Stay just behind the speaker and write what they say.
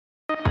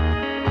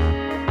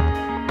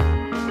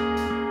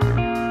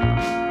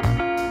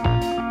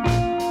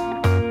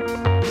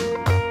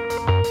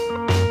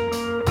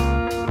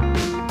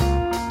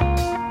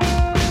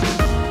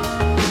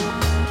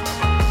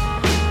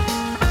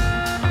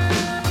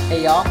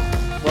Hey y'all,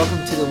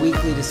 welcome to the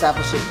Weekly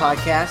Discipleship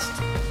Podcast.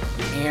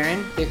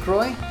 Aaron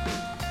Bickroy,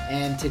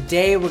 and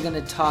today we're going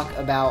to talk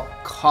about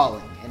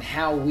calling and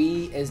how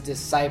we as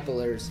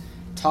disciplers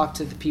talk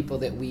to the people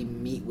that we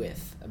meet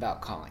with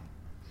about calling.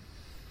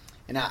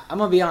 And I'm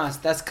going to be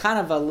honest, that's kind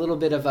of a little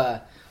bit of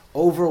a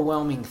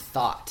overwhelming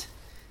thought,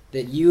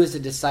 that you as a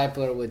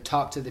discipler would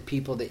talk to the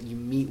people that you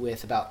meet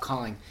with about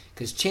calling,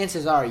 because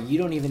chances are you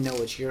don't even know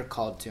what you're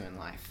called to in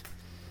life.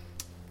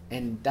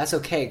 And that's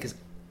okay, because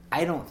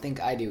I don't think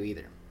I do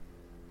either.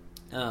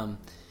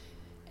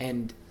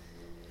 And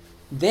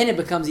then it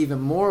becomes even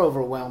more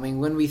overwhelming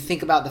when we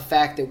think about the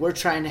fact that we're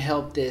trying to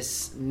help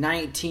this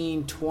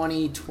 19,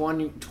 20,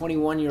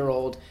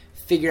 21-year-old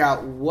figure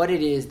out what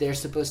it is they're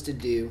supposed to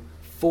do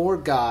for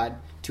God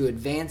to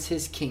advance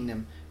His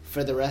kingdom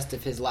for the rest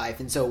of his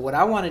life. And so what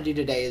I want to do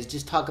today is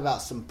just talk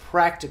about some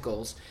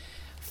practicals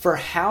for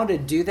how to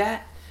do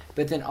that,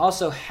 but then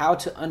also how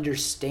to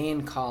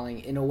understand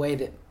calling in a way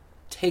that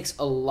takes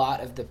a lot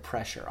of the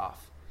pressure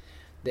off.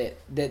 That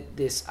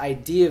this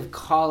idea of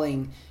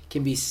calling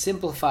can be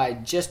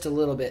simplified just a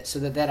little bit, so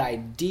that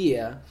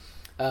idea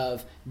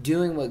of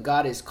doing what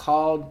God has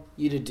called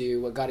you to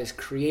do, what God has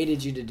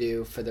created you to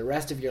do for the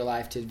rest of your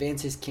life to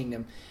advance His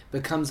kingdom,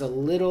 becomes a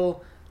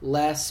little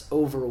less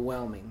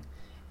overwhelming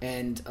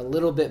and a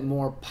little bit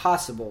more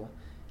possible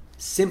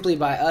simply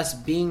by us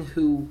being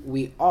who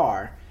we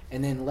are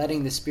and then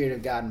letting the Spirit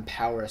of God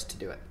empower us to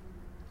do it.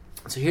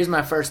 So here's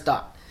my first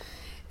thought,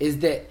 is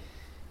that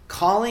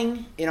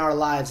calling in our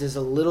lives is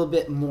a little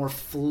bit more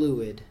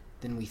fluid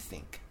than we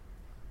think.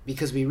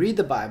 Because we read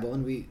the Bible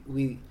and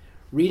we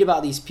read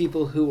about these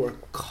people who are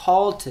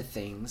called to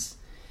things,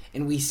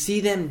 and we see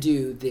them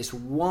do this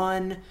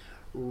one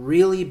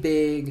really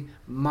big,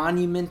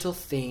 monumental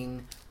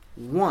thing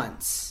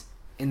once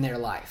in their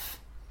life.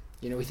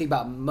 You know, we think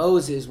about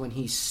Moses when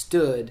he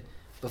stood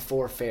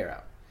before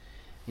Pharaoh.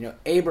 You know,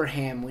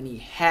 Abraham when he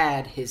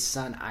had his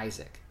son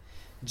Isaac.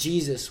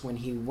 Jesus when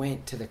he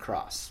went to the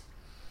cross.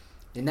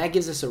 And that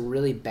gives us a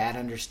really bad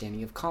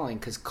understanding of calling,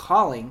 because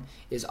calling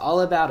is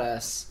all about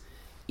us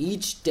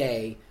each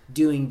day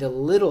doing the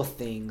little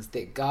things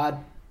that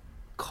God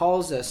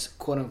calls us,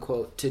 quote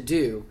unquote, to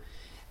do,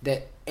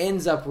 that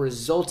ends up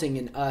resulting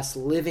in us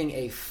living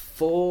a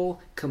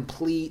full,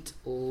 complete,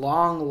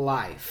 long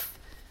life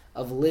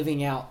of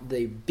living out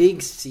the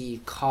big C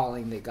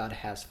calling that God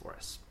has for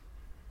us.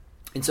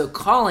 And so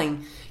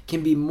calling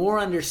can be more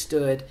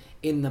understood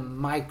in the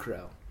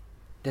micro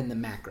than the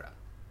macro.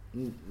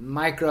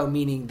 Micro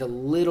meaning the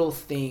little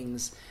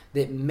things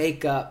that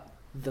make up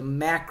the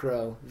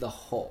macro, the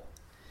whole.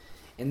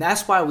 And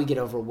that's why we get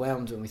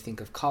overwhelmed when we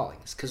think of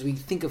callings, because we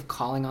think of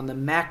calling on the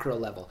macro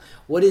level.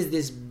 What is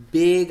this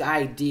big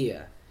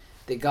idea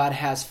that God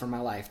has for my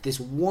life? This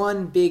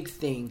one big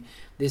thing,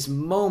 this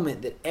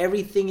moment that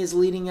everything is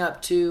leading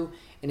up to,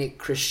 and it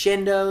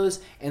crescendos,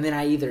 and then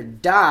I either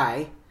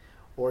die,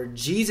 or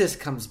Jesus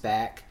comes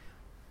back,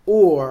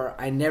 or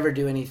I never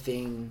do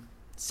anything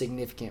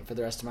significant for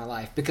the rest of my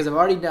life because I've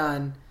already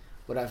done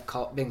what I've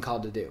been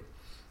called to do.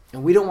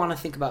 And we don't want to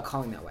think about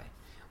calling that way.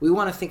 We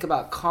want to think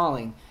about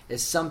calling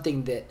as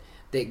something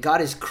that God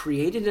has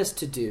created us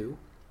to do,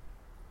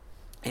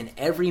 and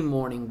every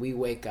morning we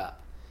wake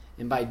up,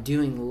 and by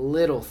doing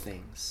little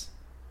things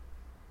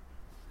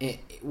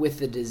with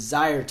the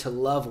desire to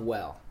love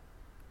well,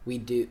 we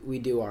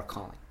do our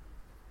calling.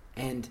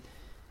 And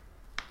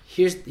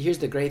here's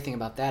the great thing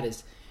about that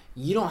is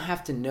you don't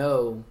have to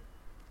know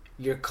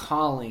your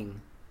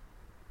calling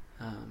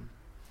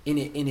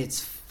in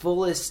its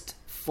fullest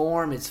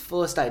form, its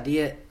fullest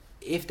idea,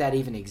 if that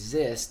even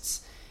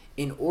exists,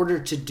 in order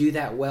to do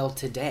that well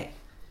today.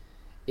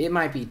 It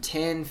might be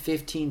 10,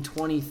 15,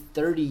 20,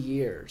 30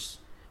 years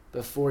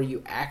before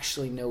you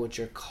actually know what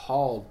you're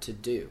called to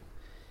do.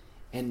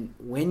 And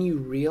when you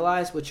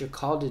realize what you're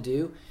called to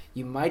do,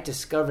 you might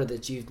discover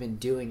that you've been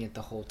doing it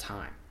the whole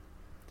time.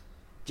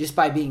 Just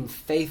by being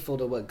faithful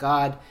to what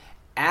God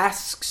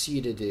asks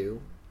you to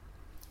do,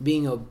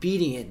 being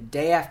obedient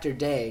day after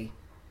day,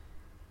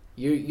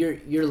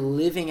 you're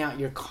living out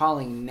your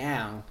calling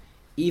now,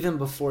 even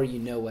before you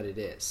know what it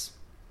is.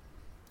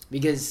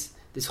 Because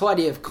this whole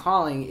idea of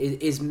calling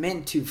is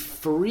meant to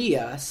free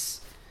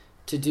us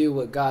to do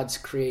what God's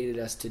created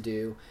us to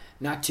do,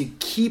 not to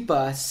keep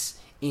us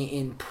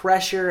in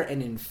pressure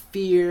and in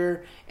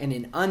fear and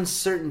in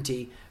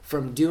uncertainty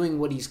from doing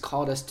what He's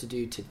called us to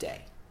do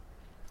today.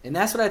 And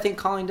that's what I think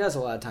calling does a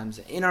lot of times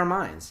in our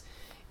minds.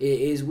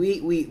 Is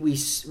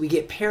we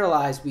get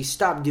paralyzed, we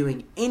stop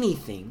doing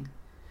anything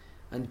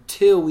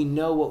until we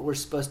know what we're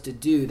supposed to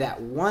do,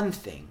 that one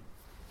thing,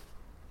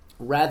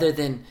 rather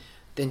than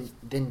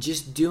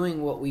just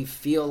doing what we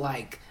feel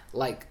like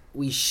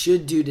we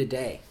should do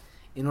today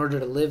in order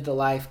to live the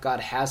life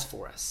God has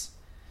for us.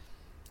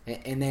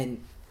 And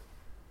then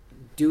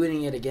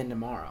doing it again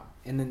tomorrow,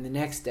 and then the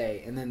next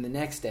day, and then the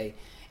next day.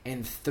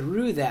 And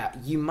through that,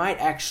 you might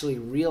actually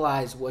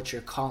realize what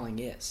your calling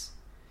is.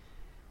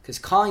 Because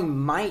calling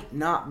might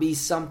not be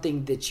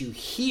something that you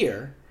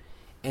hear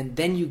and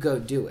then you go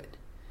do it.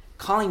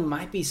 Calling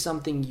might be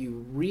something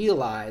you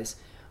realize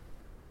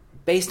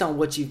based on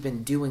what you've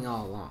been doing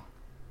all along.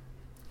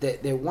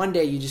 That one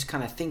day you just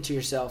kind of think to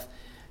yourself,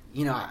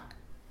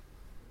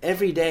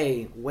 every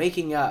day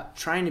waking up,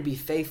 trying to be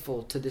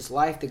faithful to this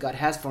life that God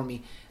has for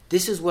me,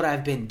 this is what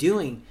I've been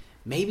doing.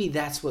 Maybe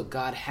that's what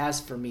God has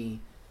for me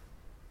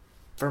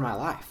for my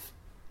life.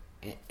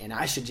 And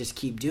I should just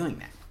keep doing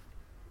that.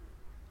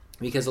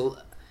 Because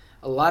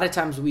a lot of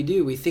times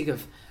we think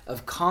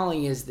of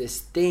calling as this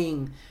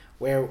thing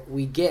where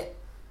we get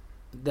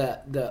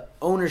the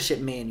ownership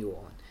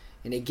manual,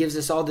 and it gives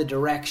us all the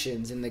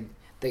directions and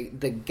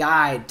the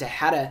guide to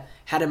how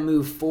to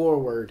move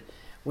forward.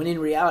 When in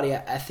reality,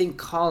 I think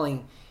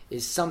calling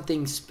is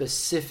something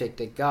specific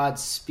that God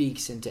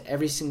speaks into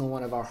every single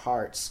one of our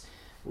hearts,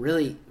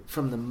 really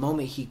from the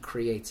moment He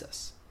creates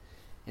us.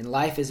 And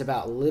life is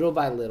about little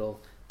by little,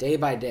 day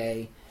by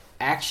day,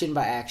 action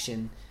by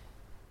action,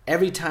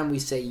 every time we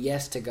say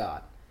yes to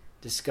God,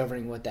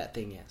 discovering what that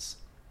thing is.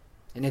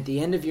 And at the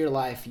end of your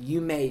life,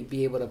 you may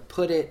be able to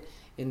put it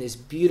in this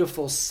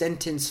beautiful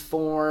sentence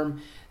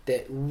form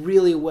that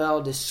really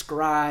well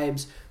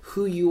describes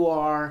who you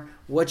are,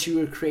 what you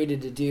were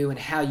created to do, and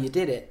how you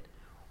did it.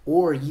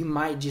 Or you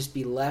might just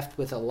be left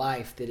with a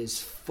life that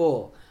is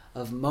full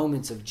of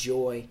moments of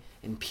joy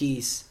and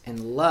peace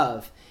and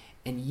love,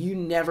 and you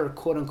never,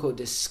 quote-unquote,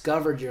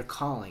 discovered your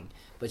calling,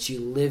 but you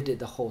lived it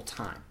the whole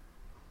time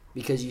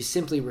because you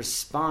simply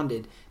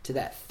responded to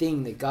that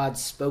thing that God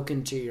spoke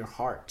into your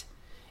heart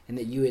and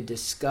that you had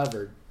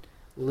discovered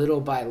little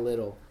by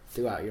little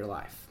throughout your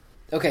life.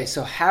 Okay,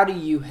 so how do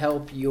you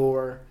help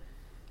your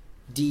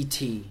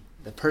DT,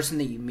 the person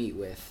that you meet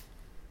with,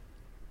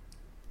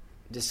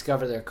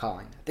 discover their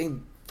calling? I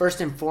think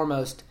first and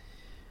foremost,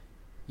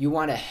 you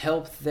want to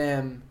help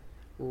them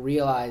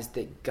realize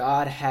that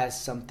God has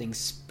something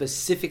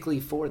specifically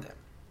for them.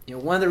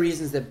 One of the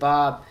reasons that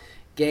Bob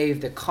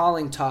gave the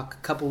calling talk a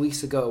couple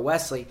weeks ago at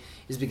Wesley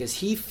is because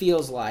he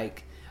feels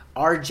like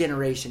our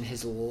generation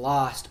has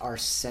lost our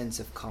sense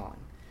of calling.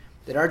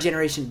 That our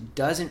generation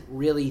doesn't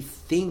really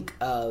think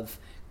of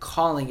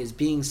calling as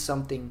being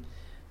something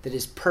that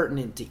is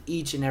pertinent to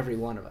each and every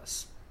one of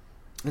us.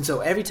 And so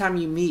every time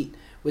you meet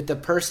with the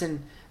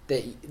person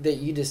that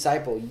you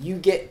disciple, you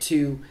get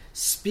to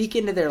speak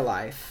into their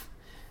life,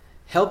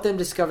 help them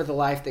discover the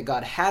life that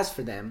God has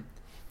for them,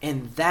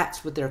 and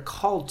that's what they're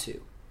called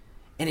to.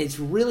 And it's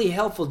really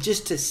helpful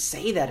just to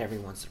say that every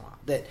once in a while,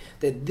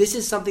 that this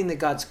is something that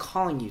God's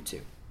calling you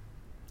to.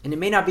 And it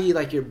may not be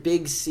like your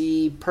big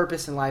C,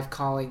 purpose in life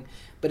calling,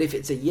 but if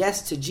it's a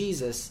yes to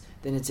Jesus,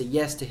 then it's a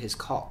yes to His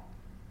call.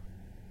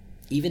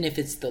 Even if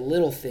it's the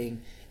little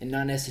thing and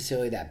not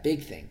necessarily that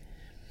big thing.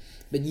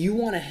 But you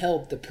want to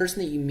help the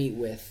person that you meet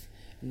with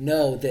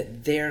know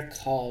that they're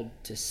called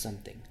to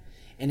something.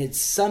 And it's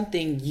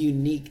something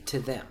unique to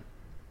them.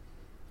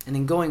 And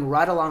then going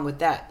right along with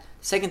that,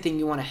 the second thing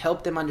you want to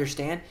help them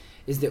understand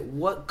is that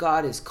what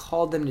God has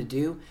called them to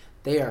do,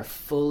 they are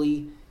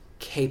fully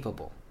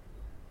capable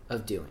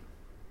of doing.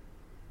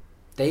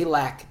 They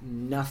lack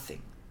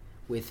nothing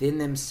within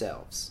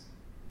themselves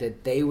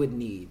that they would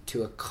need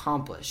to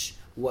accomplish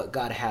what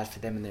God has for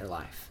them in their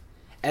life.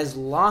 As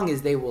long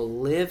as they will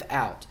live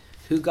out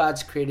who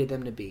God's created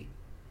them to be,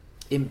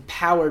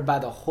 empowered by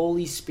the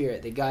Holy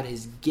Spirit that God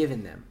has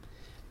given them,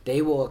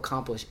 they will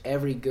accomplish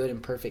every good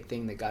and perfect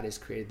thing that God has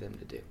created them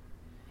to do.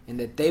 And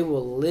that they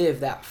will live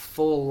that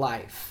full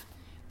life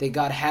that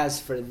God has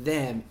for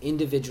them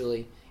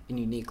individually and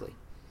uniquely.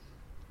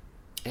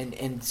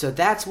 And so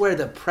that's where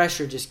the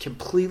pressure just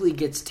completely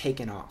gets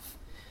taken off.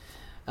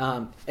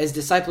 As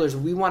disciplers,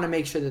 we want to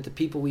make sure that the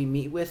people we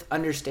meet with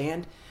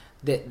understand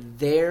that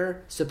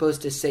they're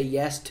supposed to say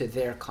yes to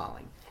their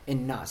calling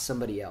and not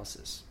somebody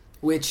else's.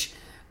 Which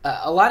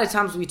a lot of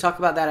times we talk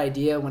about that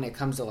idea when it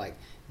comes to like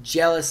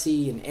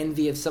jealousy and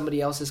envy of somebody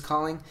else's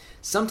calling.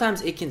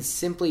 Sometimes it can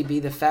simply be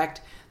the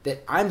fact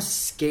that I'm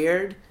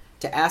scared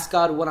to ask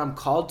God what I'm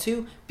called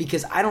to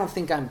because I don't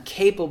think I'm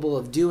capable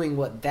of doing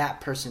what that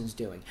person's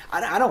doing.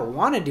 I don't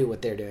want to do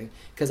what they're doing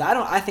because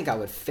I think I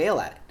would fail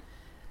at it.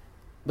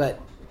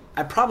 But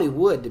I probably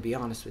would, to be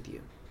honest with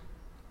you,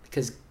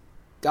 because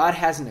God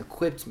hasn't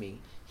equipped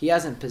me. He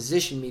hasn't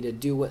positioned me to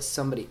do what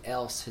somebody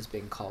else has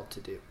been called to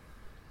do.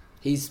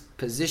 He's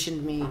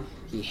positioned me,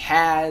 He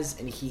has,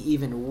 and He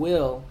even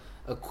will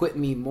equip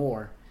me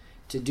more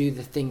to do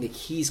the thing that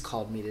He's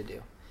called me to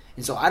do.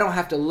 And so I don't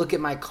have to look at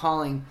my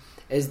calling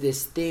as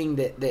this thing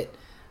that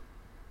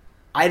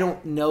I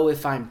don't know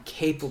if I'm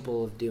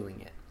capable of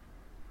doing it.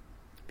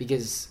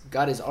 Because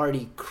God has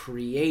already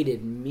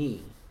created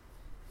me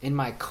and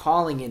my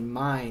calling in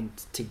mind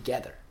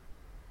together.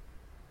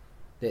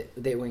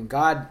 That when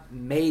God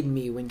made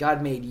me, when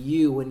God made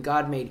you, when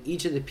God made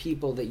each of the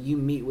people that you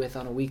meet with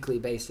on a weekly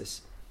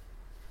basis,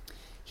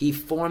 He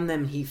formed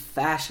them, He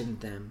fashioned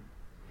them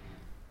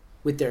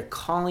with their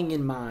calling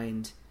in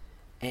mind,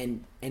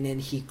 and then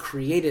He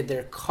created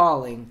their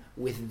calling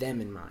with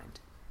them in mind.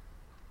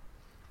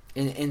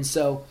 And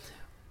so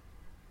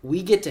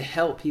we get to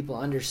help people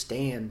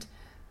understand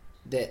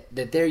that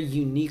they're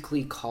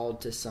uniquely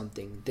called to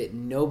something that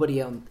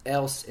nobody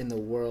else in the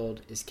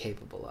world is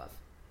capable of.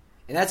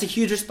 And that's a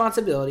huge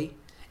responsibility,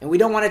 And we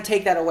don't want to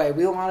take that away.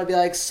 We don't want to be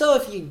like, so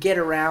if you get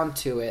around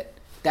to it,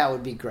 that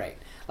would be great.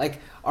 Like,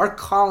 our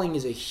calling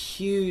is a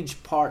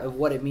huge part of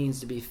what it means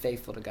to be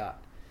faithful to God.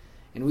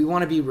 And we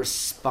want to be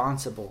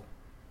responsible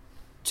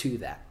to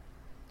that.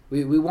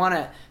 We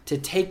want to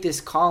take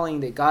this calling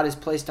that God has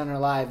placed on our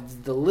lives,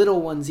 the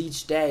little ones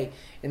each day,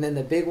 and then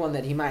the big one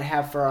that he might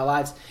have for our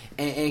lives,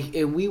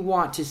 and we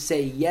want to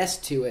say yes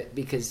to it,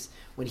 because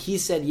when he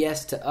said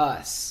yes to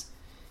us,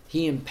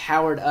 he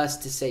empowered us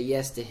to say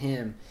yes to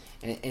him.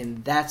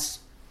 And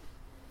that's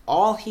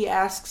all he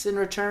asks in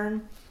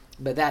return,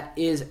 but that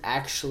is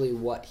actually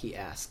what he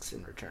asks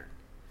in return.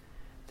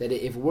 That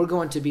if we're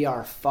going to be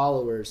our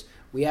followers,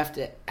 we have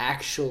to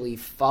actually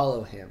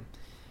follow him.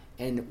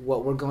 And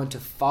what we're going to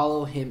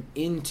follow him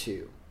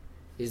into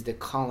is the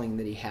calling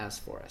that he has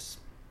for us.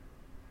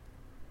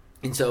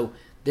 And so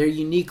they're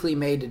uniquely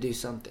made to do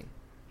something.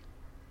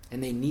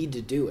 And they need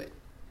to do it.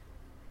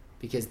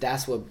 Because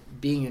that's what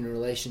being in a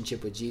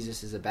relationship with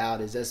Jesus is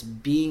about, is us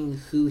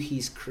being who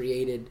he's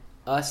created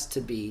us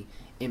to be,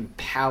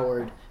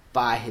 empowered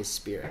by his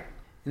Spirit.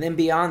 And then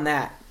beyond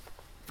that,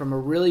 from a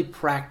really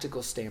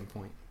practical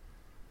standpoint,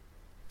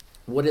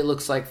 what it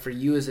looks like for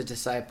you as a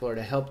discipler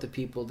to help the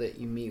people that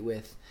you meet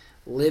with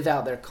live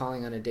out their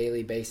calling on a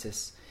daily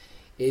basis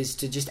is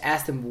to just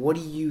ask them, what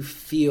do you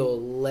feel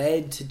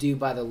led to do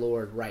by the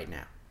Lord right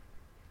now?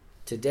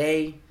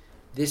 Today,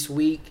 this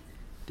week,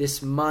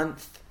 this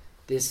month,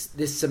 this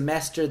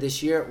semester,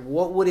 this year,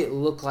 what would it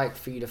look like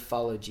for you to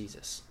follow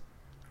Jesus?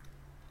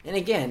 And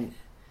again,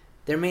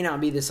 there may not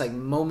be this like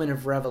moment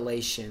of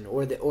revelation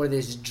or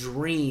this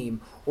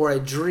dream, or a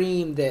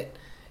dream that,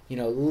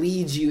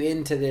 leads you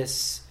into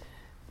this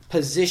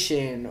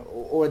position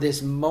or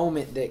this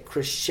moment that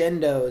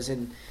crescendos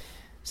and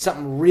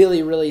something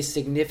really, really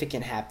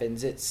significant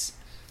happens. It's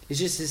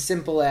just as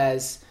simple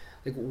as,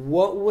 like,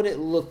 what would it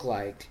look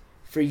like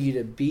for you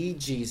to be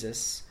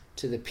Jesus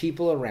to the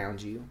people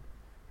around you,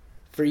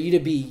 for you to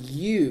be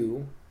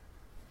you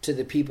to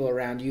the people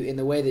around you in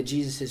the way that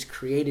Jesus has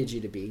created you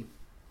to be,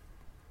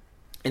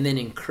 and then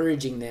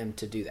encouraging them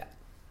to do that.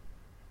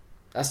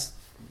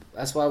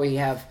 That's why we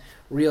have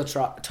Real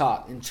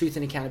Talk and Truth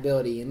and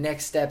Accountability and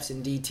Next Steps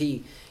in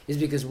DT, is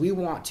because we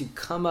want to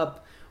come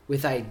up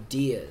with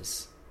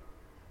ideas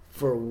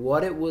for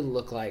what it would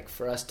look like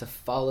for us to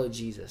follow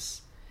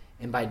Jesus.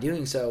 And by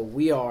doing so,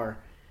 we are,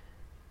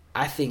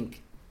 I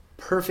think,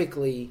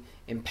 perfectly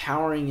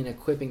empowering and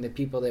equipping the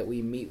people that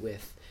we meet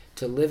with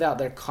to live out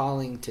their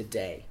calling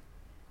today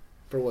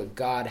for what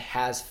God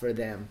has for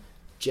them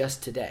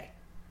just today.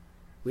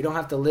 We don't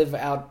have to live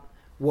out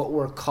what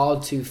we're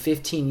called to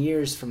 15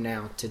 years from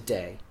now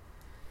today.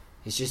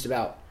 It's just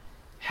about,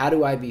 how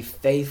do I be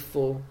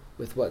faithful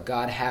with what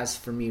God has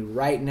for me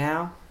right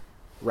now?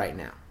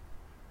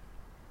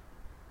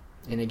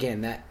 And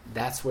again,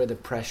 that's where the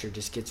pressure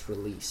just gets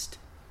released.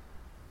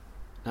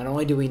 Not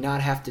only do we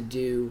not have to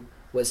do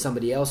what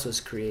somebody else was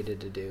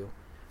created to do,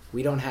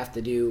 we don't have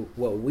to do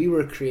what we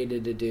were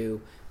created to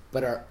do,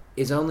 but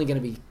is only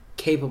going to be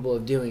capable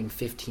of doing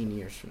 15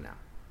 years from now.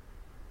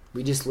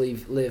 We just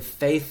live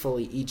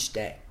faithfully each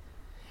day.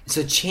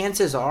 So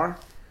chances are,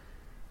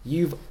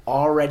 you've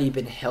already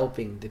been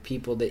helping the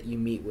people that you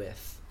meet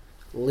with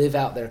live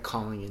out their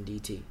calling in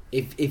DT.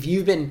 If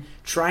you've been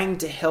trying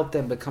to help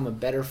them become a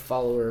better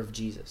follower of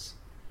Jesus,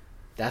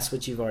 that's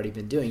what you've already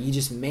been doing. You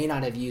just may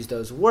not have used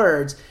those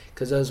words,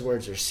 because those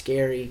words are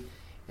scary,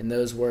 and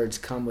those words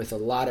come with a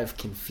lot of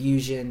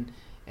confusion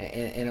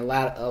and a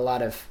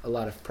lot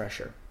of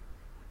pressure.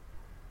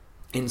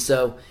 And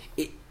so,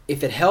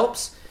 if it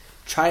helps,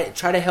 try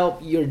to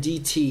help your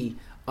DT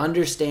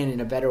understand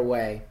in a better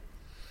way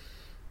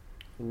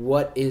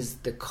what is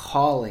the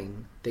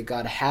calling that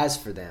God has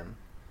for them,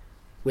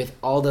 with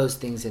all those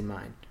things in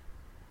mind.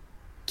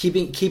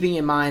 Keeping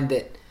in mind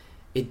that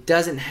it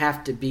doesn't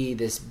have to be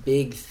this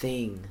big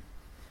thing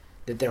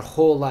that their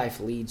whole life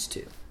leads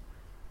to.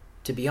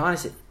 To be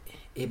honest,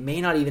 it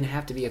may not even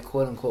have to be a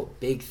quote-unquote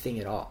big thing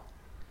at all.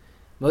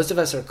 Most of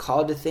us are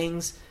called to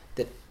things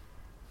that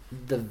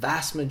the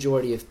vast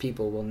majority of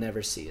people will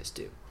never see us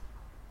do.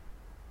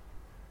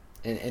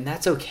 And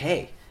that's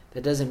okay.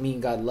 That doesn't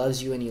mean God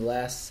loves you any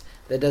less.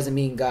 That doesn't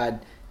mean God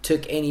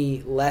took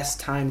any less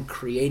time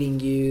creating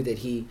you, that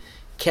he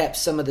kept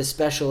some of the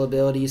special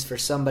abilities for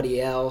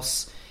somebody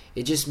else.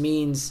 It just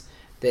means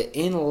that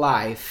in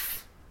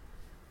life,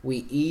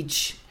 we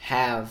each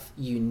have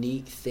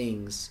unique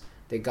things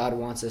that God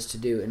wants us to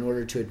do in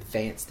order to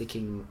advance the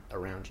kingdom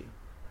around you.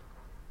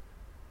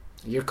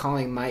 Your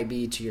calling might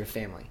be to your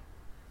family.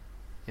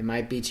 It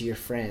might be to your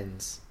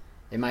friends.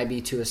 It might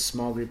be to a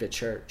small group at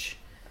church.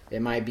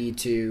 It might be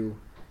to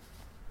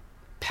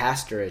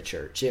pastor a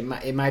church. It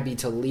might be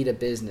to lead a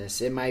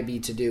business. It might be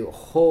to do a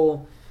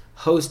whole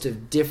host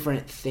of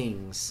different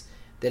things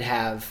that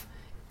have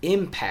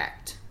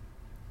impact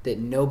that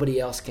nobody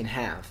else can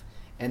have.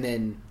 And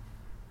then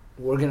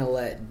we're going to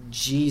let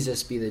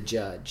Jesus be the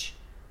judge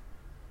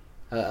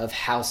of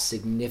how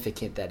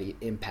significant that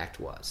impact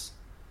was.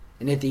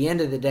 And at the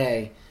end of the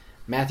day,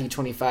 Matthew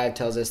 25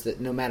 tells us that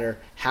no matter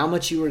how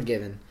much you were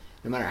given,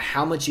 no matter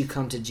how much you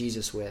come to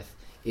Jesus with,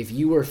 If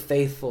you were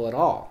faithful at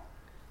all,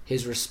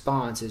 his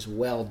response is,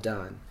 well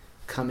done.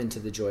 Come into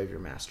the joy of your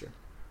master.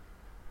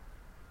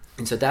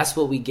 And so that's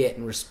what we get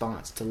in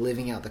response to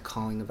living out the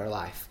calling of our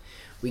life.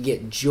 We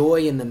get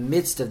joy in the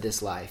midst of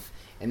this life,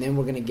 and then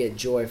we're going to get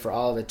joy for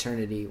all of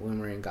eternity when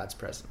we're in God's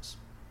presence.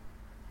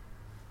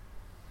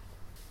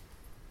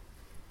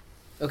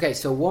 Okay,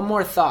 so one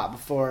more thought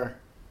before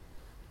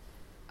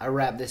I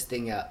wrap this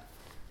thing up.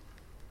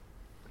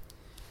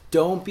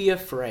 Don't be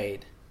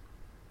afraid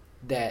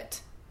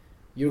that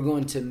you're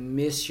going to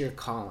miss your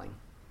calling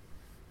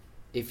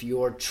if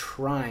you're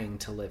trying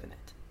to live in it.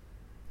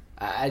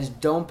 I just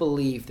don't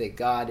believe that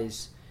God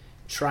is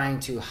trying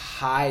to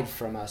hide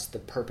from us the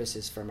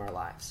purposes from our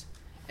lives.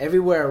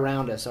 Everywhere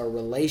around us are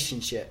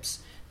relationships,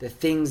 the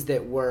things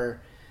that we're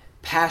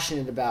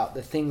passionate about,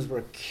 the things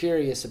we're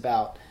curious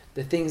about,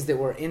 the things that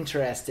we're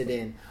interested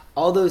in.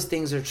 All those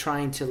things are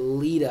trying to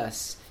lead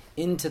us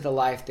into the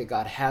life that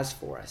God has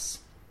for us.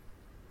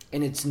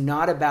 And it's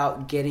not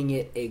about getting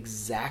it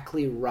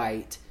exactly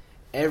right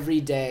every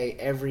day,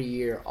 every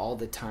year, all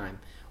the time.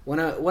 One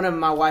of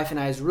my wife and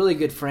I's really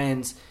good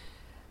friends,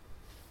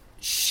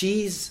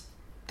 she's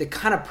the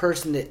kind of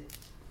person that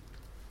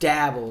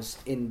dabbles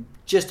in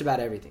just about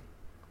everything.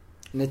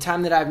 In the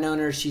time that I've known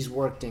her, she's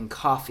worked in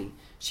coffee.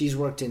 She's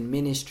worked in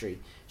ministry.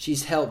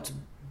 She's helped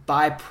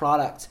buy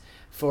product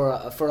for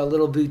a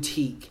little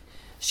boutique.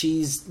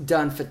 She's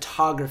done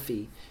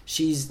photography.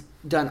 She's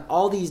done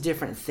all these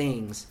different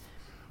things.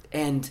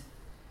 And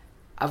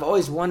I've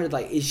always wondered,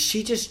 like, is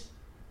she just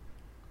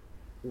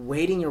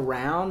waiting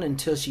around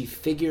until she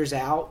figures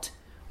out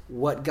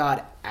what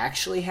God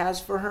actually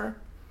has for her?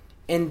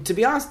 And to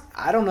be honest,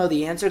 I don't know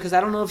the answer because I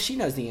don't know if she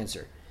knows the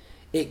answer.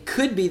 It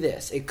could be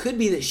this. It could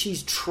be that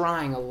she's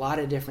trying a lot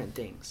of different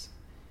things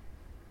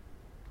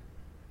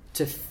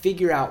to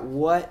figure out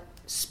what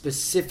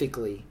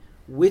specifically,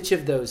 which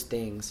of those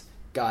things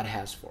God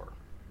has for her.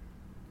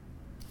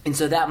 And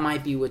so that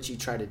might be what you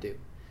try to do.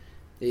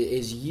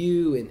 Is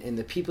you and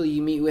the people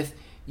you meet with,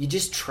 you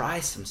just try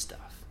some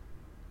stuff.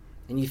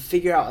 And you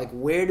figure out, like,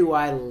 where do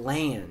I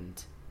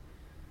land?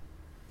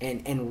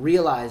 And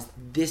realize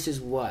this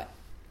is what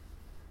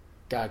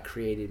God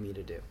created me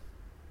to do.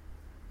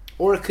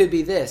 Or it could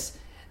be this,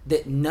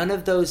 that none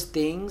of those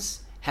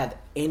things have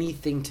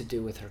anything to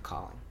do with her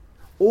calling.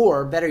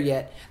 Or, better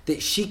yet,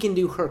 that she can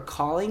do her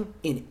calling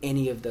in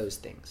any of those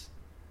things.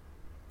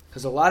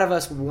 Because a lot of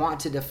us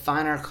want to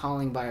define our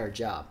calling by our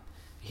job.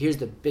 Here's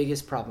the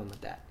biggest problem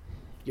with that.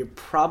 You're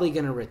probably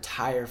going to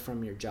retire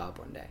from your job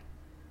one day,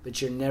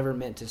 but you're never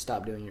meant to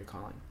stop doing your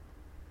calling.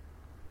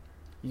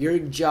 Your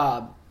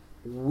job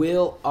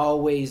will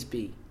always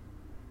be,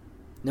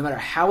 no matter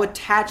how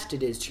attached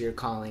it is to your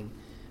calling,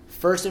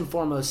 first and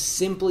foremost,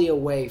 simply a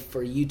way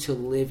for you to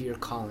live your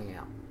calling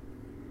out.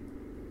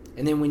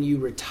 And then when you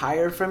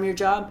retire from your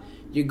job,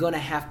 you're going to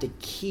have to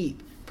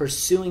keep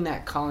pursuing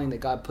that calling that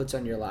God puts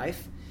on your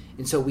life.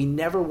 And so we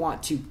never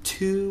want to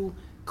too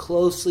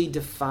closely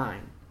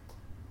define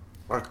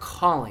our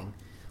calling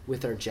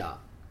with our job.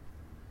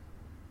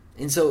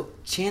 And so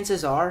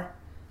chances are,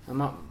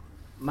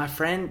 my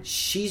friend,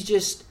 she's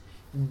just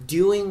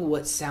doing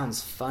what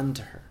sounds fun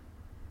to her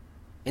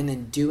and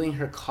then doing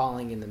her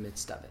calling in the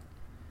midst of it,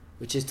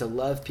 which is to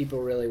love people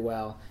really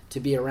well, to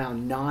be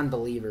around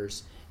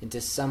non-believers, and to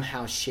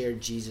somehow share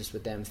Jesus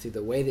with them through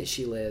the way that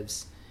she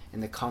lives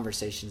and the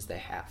conversations they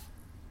have.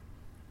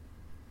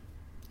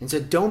 And so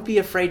don't be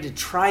afraid to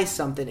try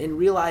something and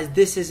realize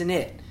this isn't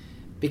it,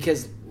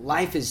 because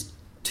life is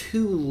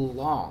too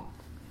long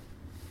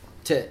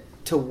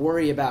to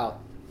worry about,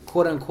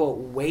 quote unquote,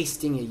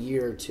 wasting a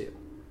year or two.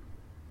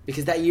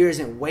 Because that year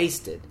isn't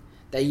wasted.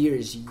 That year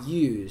is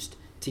used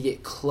to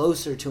get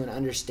closer to an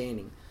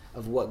understanding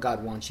of what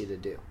God wants you to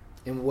do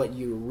and what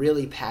you're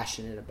really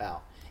passionate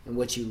about and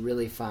what you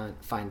really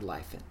find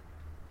life in.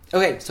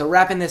 Okay, so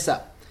wrapping this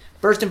up.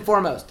 First and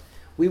foremost,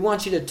 we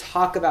want you to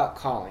talk about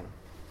calling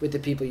with the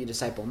people you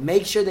disciple.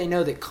 Make sure they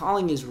know that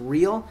calling is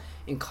real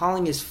and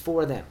calling is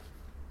for them.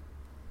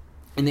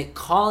 And that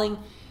calling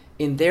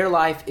in their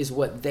life is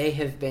what they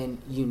have been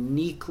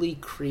uniquely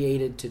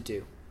created to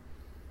do.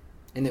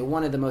 And that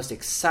one of the most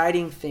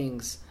exciting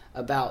things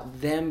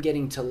about them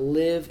getting to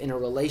live in a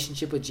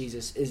relationship with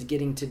Jesus is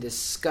getting to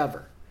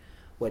discover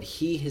what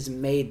he has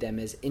made them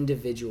as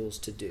individuals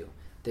to do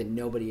that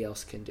nobody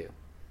else can do.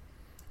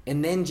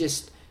 And then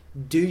just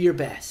do your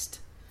best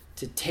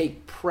to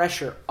take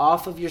pressure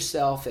off of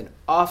yourself and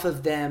off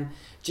of them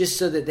just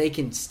so that they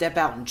can step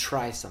out and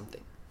try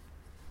something.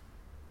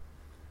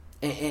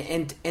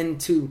 And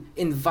to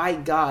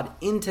invite God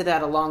into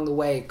that along the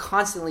way,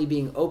 constantly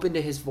being open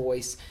to his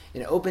voice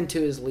and open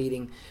to his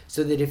leading,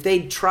 so that if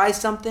they try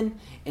something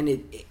and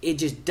it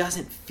just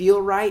doesn't feel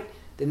right,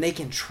 then they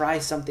can try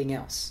something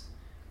else.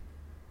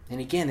 And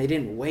again, they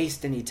didn't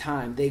waste any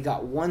time. They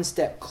got one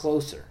step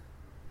closer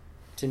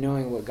to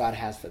knowing what God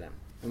has for them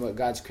and what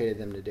God's created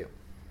them to do.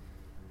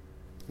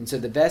 And so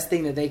the best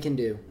thing that they can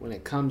do when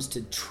it comes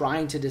to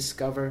trying to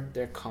discover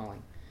their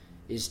calling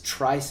is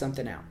try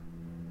something out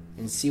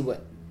and see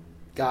what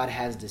God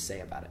has to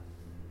say about it.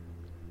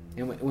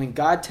 And when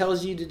God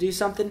tells you to do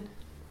something,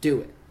 do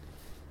it.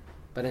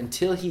 But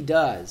until he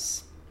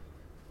does,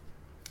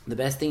 the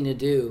best thing to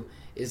do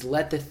is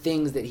let the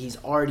things that he's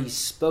already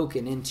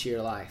spoken into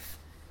your life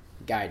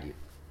guide you.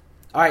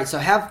 All right, so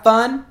have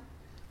fun.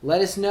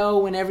 Let us know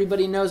when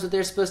everybody knows what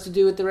they're supposed to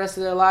do with the rest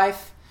of their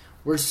life.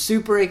 We're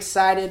super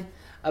excited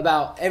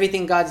about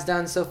everything God's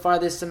done so far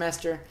this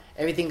semester,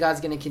 everything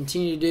God's going to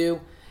continue to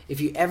do. If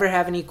you ever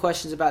have any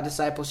questions about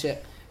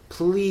discipleship,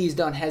 please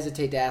don't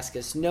hesitate to ask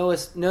us. Know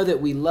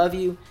that we love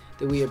you,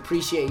 that we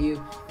appreciate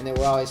you, and that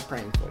we're always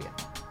praying for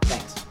you.